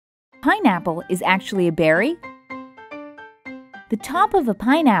Pineapple is actually a berry? The top of a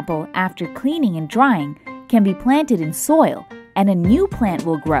pineapple, after cleaning and drying, can be planted in soil and a new plant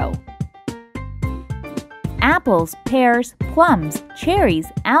will grow. Apples, pears, plums, cherries,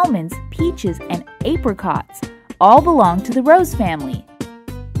 almonds, peaches, and apricots all belong to the rose family.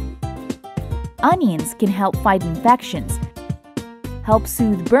 Onions can help fight infections, help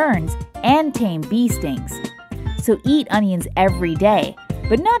soothe burns, and tame bee stings. So eat onions every day,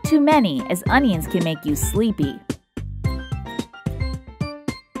 but not too many, as onions can make you sleepy.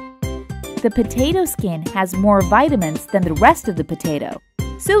 The potato skin has more vitamins than the rest of the potato,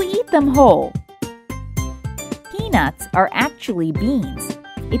 so eat them whole. Peanuts are actually beans.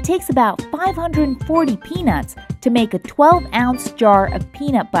 It takes about 540 peanuts to make a 12-ounce jar of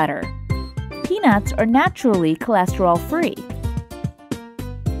peanut butter. Peanuts are naturally cholesterol-free.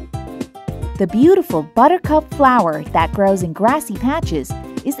 The beautiful buttercup flower that grows in grassy patches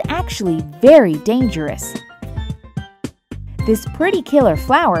is actually very dangerous. This pretty killer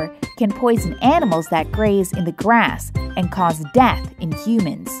flower can poison animals that graze in the grass and cause death in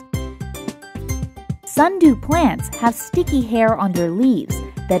humans. Sundew plants have sticky hair on their leaves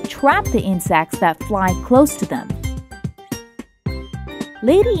that trap the insects that fly close to them.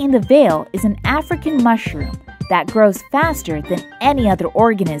 Lady in the Veil is an African mushroom that grows faster than any other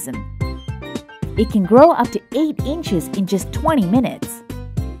organism. It can grow up to 8 inches in just 20 minutes.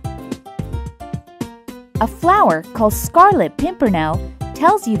 A flower called Scarlet Pimpernel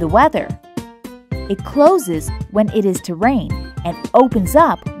tells you the weather. It closes when it is to rain and opens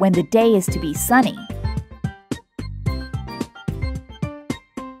up when the day is to be sunny.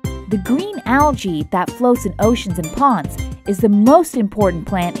 The green algae that floats in oceans and ponds is the most important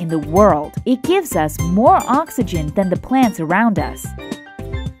plant in the world. It gives us more oxygen than the plants around us.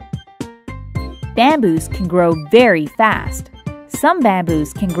 Bamboos can grow very fast. Some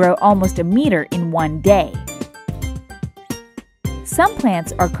bamboos can grow almost a meter in one day. Some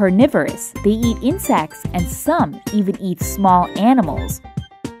plants are carnivorous. They eat insects, and some even eat small animals.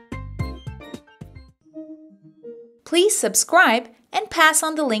 Please subscribe and pass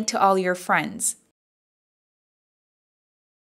on the link to all your friends.